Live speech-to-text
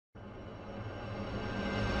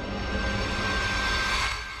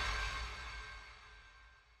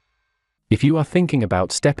If you are thinking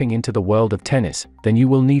about stepping into the world of tennis, then you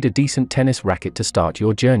will need a decent tennis racket to start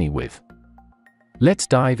your journey with. Let's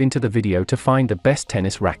dive into the video to find the best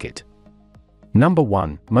tennis racket. Number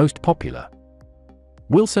 1, most popular.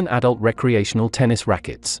 Wilson Adult Recreational Tennis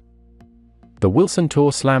Rackets. The Wilson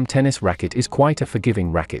Tour Slam Tennis Racket is quite a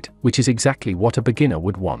forgiving racket, which is exactly what a beginner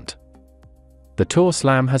would want. The Tour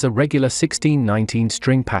Slam has a regular 16-19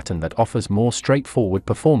 string pattern that offers more straightforward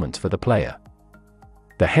performance for the player.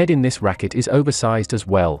 The head in this racket is oversized as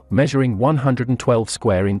well, measuring 112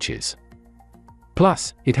 square inches.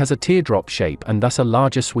 Plus, it has a teardrop shape and thus a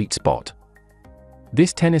larger sweet spot.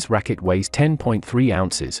 This tennis racket weighs 10.3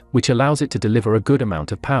 ounces, which allows it to deliver a good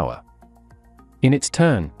amount of power. In its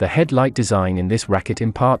turn, the headlight design in this racket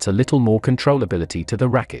imparts a little more controllability to the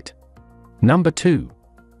racket. Number 2.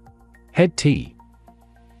 Head Tee.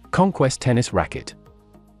 Conquest Tennis Racket.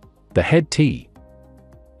 The Head Tee.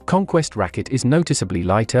 Conquest racket is noticeably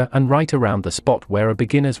lighter and right around the spot where a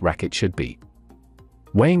beginner's racket should be.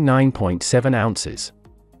 Weighing 9.7 ounces.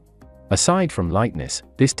 Aside from lightness,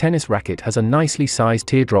 this tennis racket has a nicely sized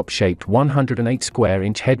teardrop-shaped 108 square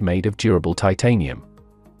inch head made of durable titanium.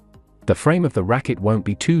 The frame of the racket won't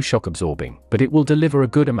be too shock-absorbing, but it will deliver a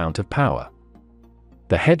good amount of power.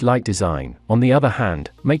 The headlight design, on the other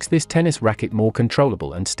hand, makes this tennis racket more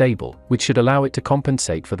controllable and stable, which should allow it to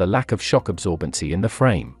compensate for the lack of shock absorbency in the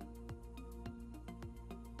frame.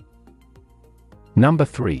 Number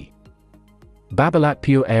 3. Babolat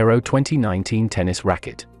Pure Aero 2019 Tennis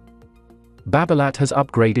Racket. Babolat has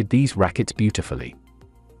upgraded these rackets beautifully.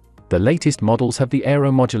 The latest models have the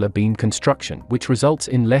Aero modular beam construction, which results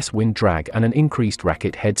in less wind drag and an increased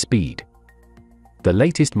racket head speed. The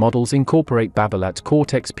latest models incorporate Babolat's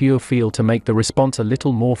Cortex Pure feel to make the response a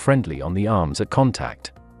little more friendly on the arms at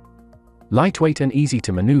contact. Lightweight and easy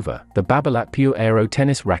to maneuver, the Babolat Pure Aero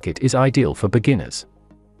tennis racket is ideal for beginners.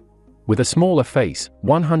 With a smaller face,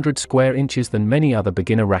 100 square inches than many other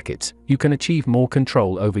beginner rackets, you can achieve more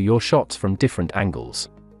control over your shots from different angles.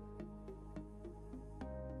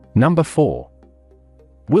 Number 4.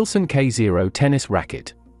 Wilson K0 Tennis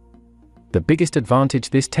Racket. The biggest advantage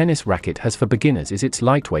this tennis racket has for beginners is its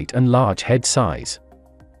lightweight and large head size.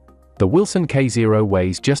 The Wilson K0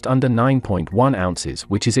 weighs just under 9.1 ounces,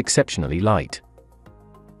 which is exceptionally light.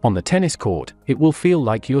 On the tennis court, it will feel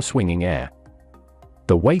like you're swinging air.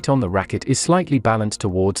 The weight on the racket is slightly balanced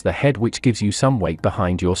towards the head, which gives you some weight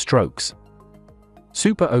behind your strokes.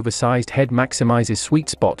 Super oversized head maximizes sweet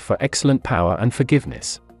spot for excellent power and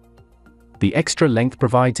forgiveness. The extra length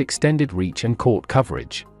provides extended reach and court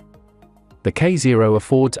coverage. The K0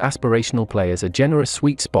 affords aspirational players a generous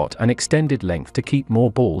sweet spot and extended length to keep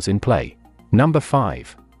more balls in play. Number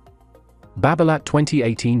 5. Babolat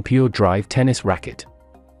 2018 Pure Drive Tennis Racket.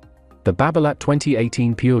 The Babolat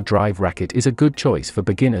 2018 Pure Drive Racket is a good choice for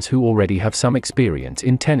beginners who already have some experience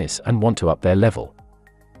in tennis and want to up their level.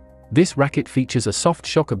 This racket features a soft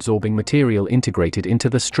shock-absorbing material integrated into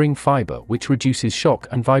the string fiber, which reduces shock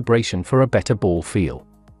and vibration for a better ball feel.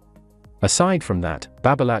 Aside from that,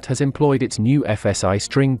 Babolat has employed its new FSI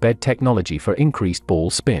string bed technology for increased ball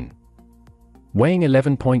spin. Weighing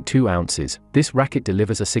 11.2 ounces, this racket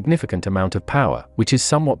delivers a significant amount of power, which is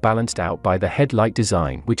somewhat balanced out by the headlight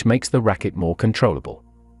design, which makes the racket more controllable.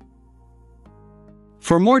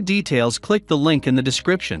 For more details, click the link in the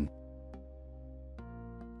description.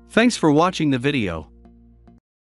 Thanks for watching the video.